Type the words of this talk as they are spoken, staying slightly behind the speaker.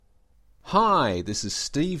Hi, this is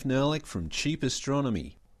Steve Nerlich from Cheap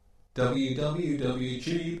Astronomy.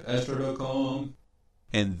 www.cheapastro.com.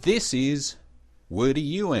 And this is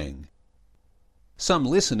Wordy Yuang. Some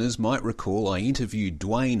listeners might recall I interviewed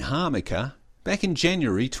Dwayne Harmaker back in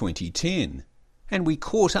January 2010, and we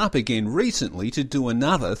caught up again recently to do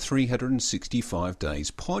another 365 Days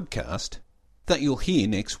podcast that you'll hear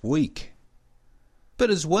next week. But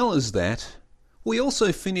as well as that, we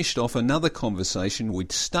also finished off another conversation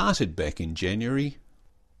we'd started back in January.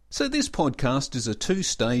 So this podcast is a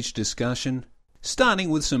two-stage discussion, starting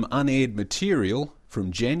with some unaired material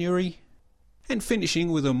from January and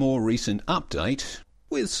finishing with a more recent update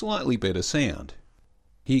with slightly better sound.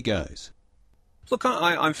 Here goes. Look,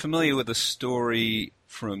 I'm familiar with the story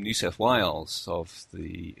from New South Wales of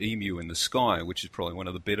the emu in the sky, which is probably one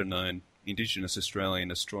of the better-known Indigenous Australian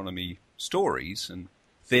astronomy stories, and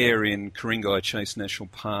there in Ku-ring-gai Chase National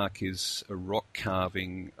Park is a rock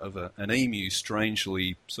carving of an emu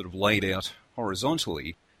strangely sort of laid out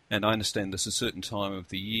horizontally. And I understand there's a certain time of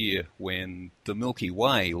the year when the Milky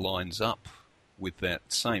Way lines up with that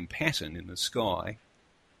same pattern in the sky.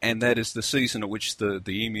 And that is the season at which the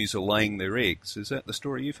emus are laying their eggs. Is that the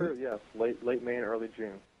story you've heard? Sure, yes. Late May and early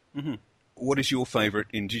June. Mm-hmm. What is your favourite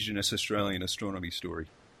Indigenous Australian astronomy story?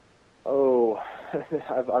 Oh,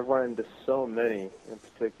 I've run into so many in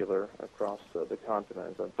particular across the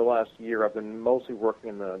continent. The last year I've been mostly working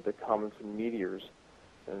in the comets and meteors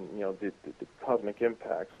and, the cosmic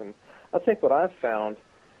impacts. And I think what I've found,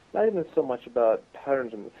 not even so much about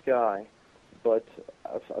patterns in the sky, but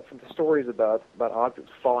the stories about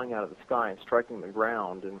objects falling out of the sky and striking the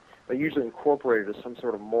ground, and they're usually incorporated as some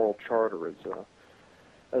sort of moral charter, as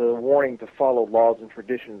a warning to follow laws and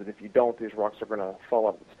traditions, and if you don't, these rocks are going to fall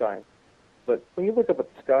out of the sky. But when you look up at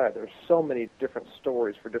the sky, there's so many different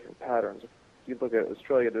stories for different patterns. If you look at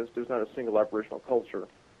Australia, there's not a single Aboriginal culture.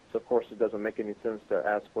 So, of course, it doesn't make any sense to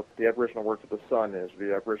ask what the Aboriginal word for the sun is, or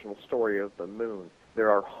the Aboriginal story of the moon. There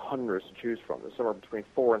are hundreds to choose from. There's somewhere between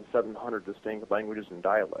 400 and 700 distinct languages and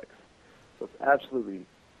dialects. So it's absolutely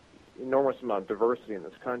enormous amount of diversity in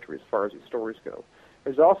this country as far as these stories go.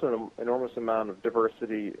 There's also an enormous amount of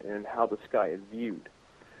diversity in how the sky is viewed,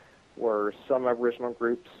 where some Aboriginal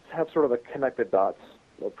groups have sort of a connected dots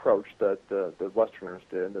approach that the Westerners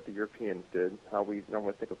did, that the Europeans did, how we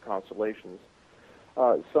normally think of constellations.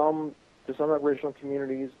 To some Aboriginal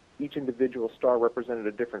communities, each individual star represented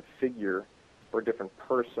a different figure or a different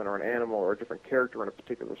person or an animal or a different character in a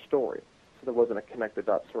particular story. So there wasn't a connected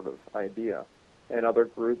dot sort of idea. And other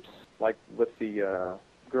groups, like with the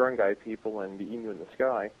Ku-ring-gai people and the emu in the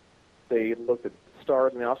sky, they looked at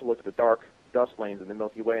stars and they also looked at the dark dust lanes in the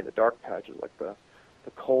Milky Way and the dark patches, like the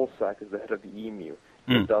coal sack is the head of the emu.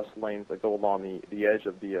 The dust lanes that go along the edge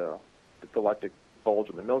of the galactic bulge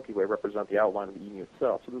of the Milky Way represent the outline of the emu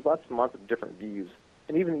itself. So there's lots and lots of different views.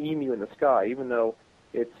 And even the emu in the sky, even though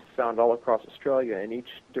it's found all across Australia, in each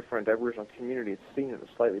different Aboriginal community, it's seen in a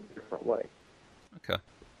slightly different way. Okay.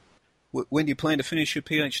 When do you plan to finish your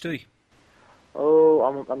PhD?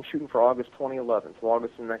 Oh, I'm shooting for August 2011, so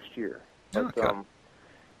August of next year. But,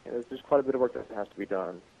 there's quite a bit of work that has to be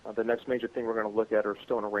done. The next major thing we're going to look at are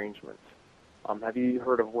stone arrangements. Have you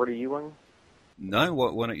heard of Wordy Yuang? No?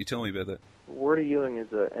 Why don't you tell me about that? Wordy Yuang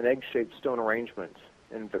is an egg-shaped stone arrangement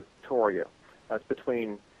in Victoria. That's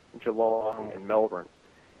between Geelong and Melbourne.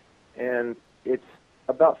 And it's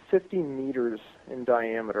about 50 meters in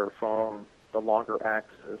diameter from the longer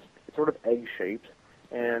axis. It's sort of egg-shaped,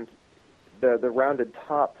 and the rounded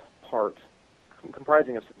top part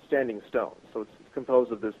comprising of standing stones. So it's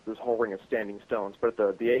composed of this whole ring of standing stones. But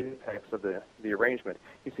at the apex of the arrangement,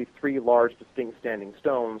 you see three large distinct standing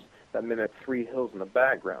stones that mimic three hills in the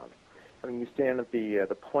background. And when you stand at the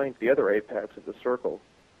point, the other apex of the circle,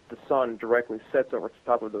 the sun directly sets over the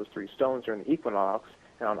top of those three stones during the equinox,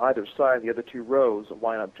 and on either side, the other two rows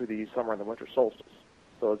line up to the summer and the winter solstice.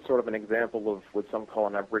 So it's sort of an example of what some call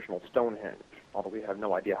an Aboriginal Stonehenge, although we have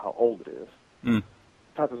no idea how old it is.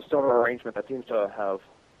 Type of stone arrangement that seems to have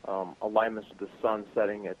alignments to the sun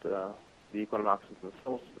setting at the equinoxes and the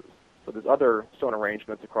solstices. So there's other stone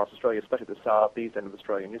arrangements across Australia, especially the southeast end of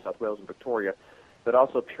Australia, New South Wales and Victoria, that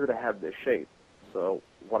also appear to have this shape. So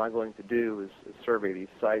what I'm going to do is survey these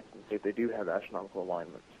sites and see if they do have astronomical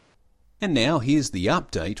alignments. And now here's the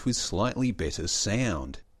update with slightly better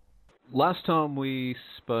sound. Last time we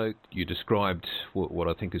spoke, you described what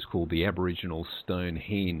I think is called the Aboriginal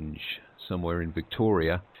Stonehenge somewhere in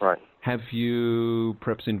Victoria. Right. Have you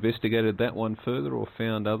perhaps investigated that one further or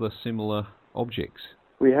found other similar objects?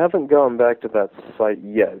 We haven't gone back to that site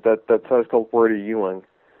yet. That site is called Wordy Yuang,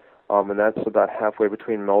 and that's about halfway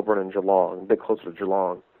between Melbourne and Geelong, a bit closer to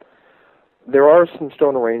Geelong. There are some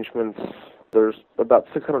stone arrangements. There's about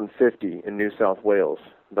 650 in New South Wales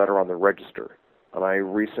that are on the register. And I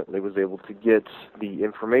recently was able to get the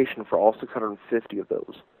information for all 650 of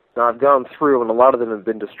those. Now, I've gone through, and a lot of them have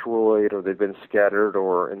been destroyed, or they've been scattered,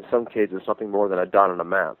 or in some cases, nothing more than a dot on a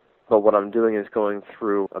map. But what I'm doing is going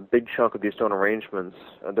through a big chunk of these stone arrangements.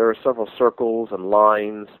 There are several circles and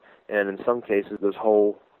lines, and in some cases, there's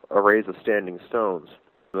whole arrays of standing stones.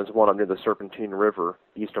 There's one up near the Serpentine River,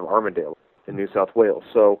 east of Armidale, in New South Wales.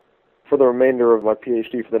 So, for the remainder of my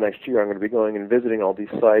PhD for the next year, I'm going to be going and visiting all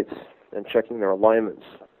these sites and checking their alignments.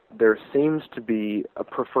 There seems to be a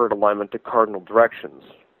preferred alignment to cardinal directions,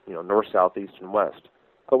 north, south, east, and west.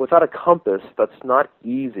 But without a compass, that's not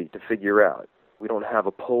easy to figure out. We don't have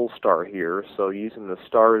a pole star here, so using the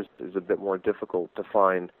stars is a bit more difficult to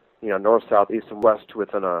find, north, south, east, and west to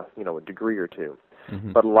within a degree or two.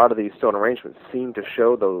 Mm-hmm. But a lot of these stone arrangements seem to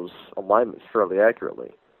show those alignments fairly accurately.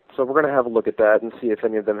 So we're going to have a look at that and see if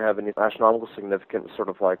any of them have any astronomical significance, sort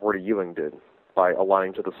of like Werder Ewing did, by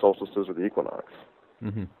aligning to the solstices or the equinox.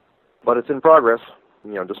 Mm-hmm. But it's in progress,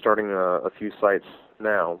 just starting a few sites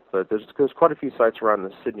now. But there's quite a few sites around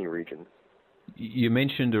the Sydney region. You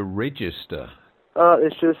mentioned a register.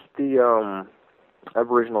 It's just the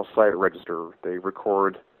Aboriginal Site Register. They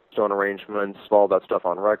record stone arrangements, all that stuff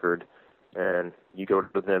on record, and you go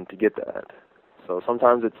to them to get that. So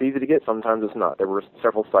sometimes it's easy to get, sometimes it's not. There were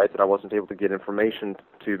several sites that I wasn't able to get information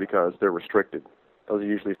to because they're restricted. Those are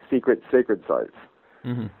usually secret, sacred sites.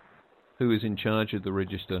 Mm-hmm. Who is in charge of the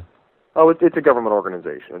register? Oh, it's a government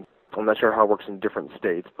organization. I'm not sure how it works in different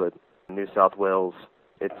states, but in New South Wales,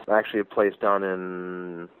 it's actually a place down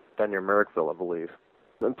near Merrickville, I believe.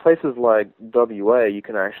 In places like WA, you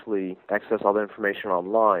can actually access all the information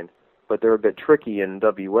online, but they're a bit tricky in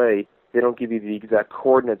WA. They don't give you the exact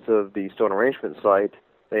coordinates of the stone arrangement site.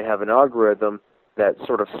 They have an algorithm that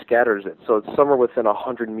sort of scatters it, so it's somewhere within a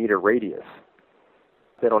 100-meter radius.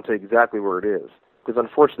 They don't tell you exactly where it is. Because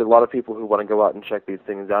unfortunately, a lot of people who want to go out and check these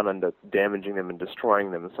things out end up damaging them and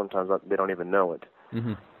destroying them, and sometimes they don't even know it.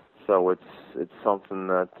 Mm-hmm. So it's something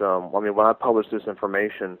that, when I publish this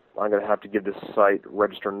information, I'm going to have to give this site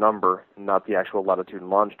register number, not the actual latitude and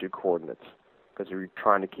longitude coordinates, because you're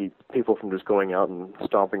trying to keep people from just going out and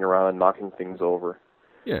stomping around and knocking things over.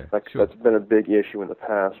 Yeah, sure. That's been a big issue in the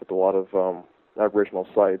past with a lot of Aboriginal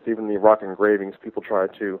sites. Even the rock engravings, people try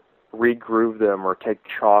to regroove them or take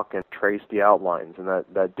chalk and trace the outlines, and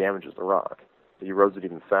that damages the rock. It erodes it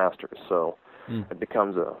even faster, so it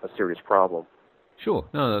becomes a serious problem. Sure.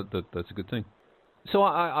 No, that's a good thing. So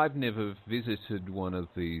I've never visited one of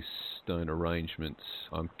these stone arrangements.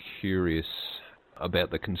 I'm curious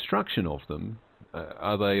about the construction of them.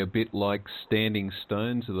 Are they a bit like standing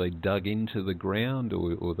stones? Are they dug into the ground,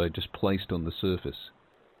 or are they just placed on the surface?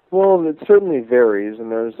 Well, it certainly varies,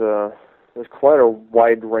 and there's quite a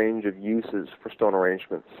wide range of uses for stone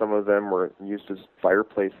arrangements. Some of them were used as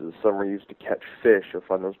fireplaces. Some were used to catch fish or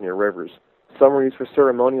find those near rivers. Some are used for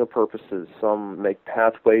ceremonial purposes. Some make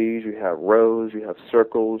pathways. You have rows. You have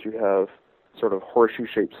circles. You have sort of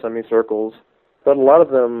horseshoe-shaped semicircles. But a lot of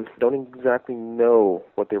them don't exactly know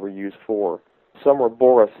what they were used for. Some were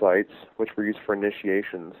bora sites, which were used for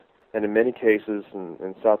initiations. And in many cases,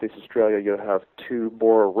 in Southeast Australia, you'll have two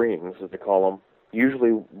bora rings, as they call them. Usually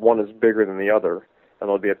one is bigger than the other, and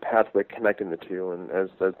there'll be a pathway connecting the two. And as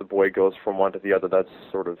the boy goes from one to the other, that's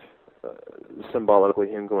sort of symbolically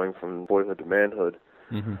him going from boyhood to manhood.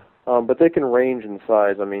 Mm-hmm. But they can range in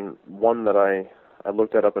size. One that I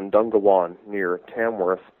looked at up in Dungawan near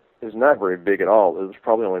Tamworth is not very big at all. It was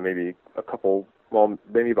probably only maybe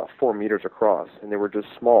maybe about 4 meters across, and they were just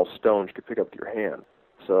small stones you could pick up with your hand.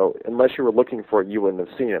 So unless you were looking for it, you wouldn't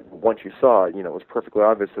have seen it. But once you saw it, it was perfectly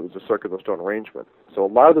obvious it was a circular stone arrangement. So a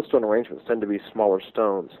lot of the stone arrangements tend to be smaller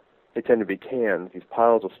stones. They tend to be cans, these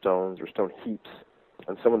piles of stones or stone heaps.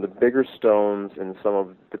 And some of the bigger stones in some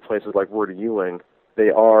of the places like Werder Ewing, they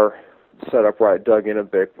are set up right, dug in a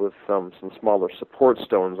bit with some smaller support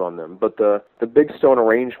stones on them. But the big stone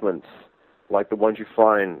arrangements, like the ones you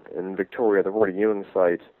find in Victoria, the Werder Ewing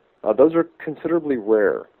site, those are considerably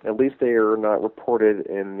rare. At least they are not reported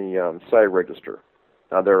in the site register.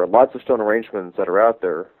 Now, there are lots of stone arrangements that are out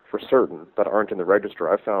there for certain that aren't in the register.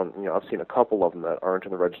 I've seen a couple of them that aren't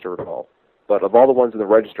in the register at all. But of all the ones in the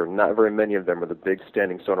register, not very many of them are the big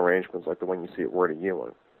standing stone arrangements like the one you see at Werder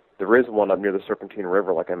Ewing. There is one up near the Serpentine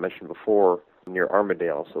River, like I mentioned before, near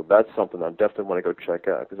Armidale. So that's something I definitely want to go check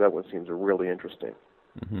out, because that one seems really interesting.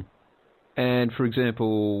 Mm-hmm. And, for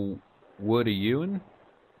example, Werder Ewing,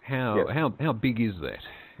 how big is that?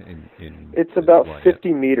 It's about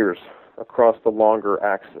 50 meters across the longer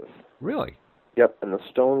axis. Really? Yep, and the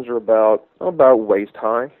stones are about waist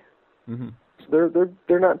high. Mm-hmm.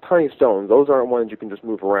 They're not tiny stones. Those aren't ones you can just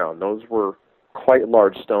move around. Those were quite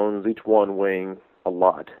large stones, each one weighing a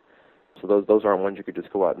lot. So those aren't ones you could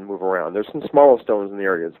just go out and move around. There's some smaller stones in the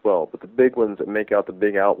area as well, but the big ones that make out the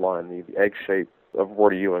big outline, the egg shape of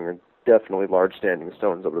Ward of Ewing, are definitely large standing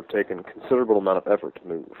stones that would have taken a considerable amount of effort to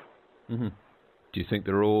move. Mm-hmm. Do you think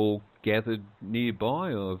they're all gathered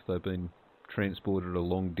nearby, or have they been transported a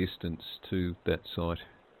long distance to that site?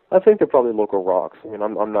 I think they're probably local rocks. I mean,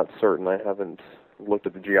 I'm not certain. I haven't looked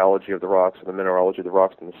at the geology of the rocks or the mineralogy of the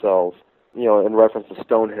rocks themselves. You know, in reference to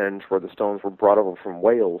Stonehenge, where the stones were brought over from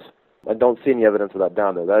Wales, I don't see any evidence of that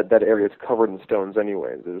down there. That area is covered in stones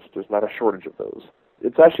anyway. There's not a shortage of those.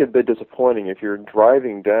 It's actually a bit disappointing if you're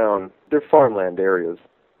driving down. They're farmland areas.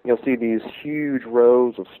 You'll see these huge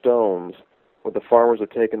rows of stones where the farmers have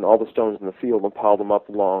taken all the stones in the field and piled them up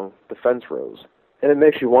along the fence rows. And it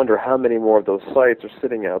makes you wonder how many more of those sites are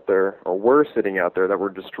sitting out there, or were sitting out there, that were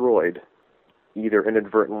destroyed, either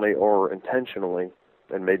inadvertently or intentionally,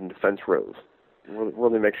 and made into fence rows. It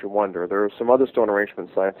really makes you wonder. There are some other stone arrangement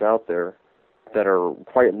sites out there that are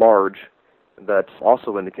quite large that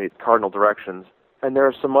also indicate cardinal directions. And there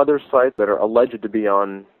are some other sites that are alleged to be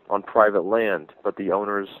on private land, but the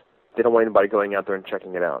owners, they don't want anybody going out there and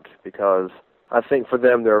checking it out, because I think for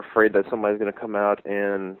them, they're afraid that somebody's going to come out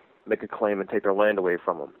and make a claim and take their land away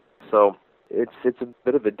from them. So it's a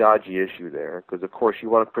bit of a dodgy issue there, because of course you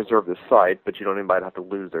want to preserve the site, but you don't want anybody to have to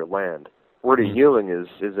lose their land. Ward of Ewing is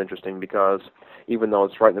interesting because even though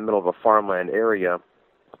it's right in the middle of a farmland area,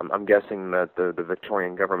 I'm guessing that the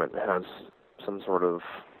Victorian government has some sort of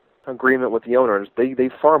agreement with the owners. They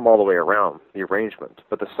farm all the way around the arrangement,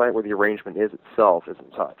 but the site where the arrangement is itself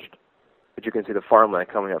isn't touched. But you can see the farmland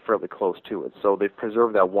coming up fairly close to it, so they've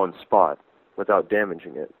preserved that one spot without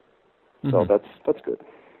damaging it. So that's good.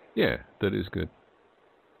 Yeah, that is good.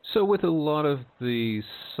 So with a lot of these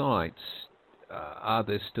sites, are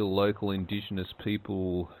there still local indigenous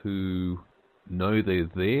people who know they're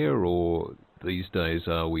there, or these days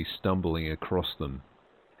are we stumbling across them?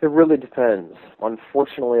 It really depends.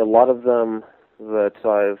 Unfortunately, a lot of them that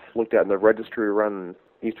I've looked at in the registry around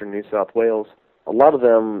eastern New South Wales, a lot of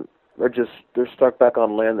them they're stuck back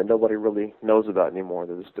on land that nobody really knows about anymore.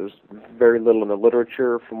 There's very little in the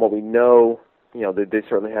literature. From what we know, they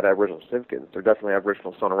certainly had Aboriginal significance. They're definitely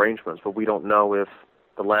Aboriginal stone arrangements, but we don't know if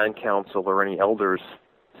the Land Council or any elders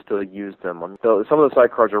still use them. Some of the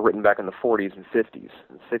site cards are written back in the 40s and 50s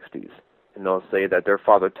and 60s, and they'll say that their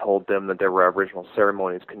father told them that there were Aboriginal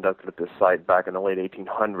ceremonies conducted at this site back in the late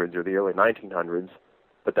 1800s or the early 1900s,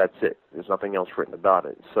 but that's it. There's nothing else written about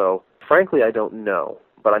it. So, frankly, I don't know,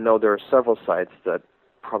 but I know there are several sites that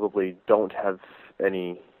probably don't have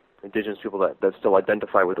any indigenous people that still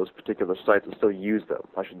identify with those particular sites and still use them,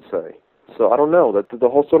 I should say. So I don't know. That the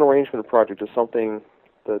whole stone arrangement project is something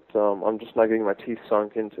that I'm just not getting my teeth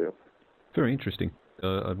sunk into. Very interesting.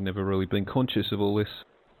 I've never really been conscious of all this.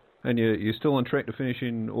 And you're still on track to finish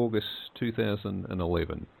in August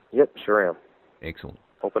 2011? Yep, sure am. Excellent.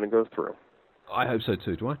 Hoping it goes through. I hope so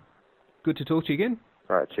too, Dwayne. Good to talk to you again.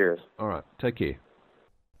 All right, cheers. All right, take care.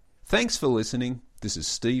 Thanks for listening. This is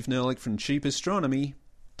Steve Nerlich from Cheap Astronomy,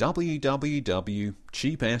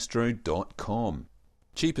 www.cheapastro.com.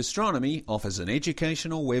 Cheap Astronomy offers an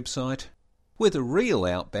educational website where the real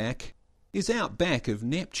outback is outback of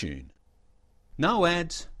Neptune. No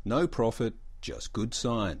ads, no profit, just good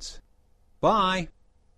science. Bye!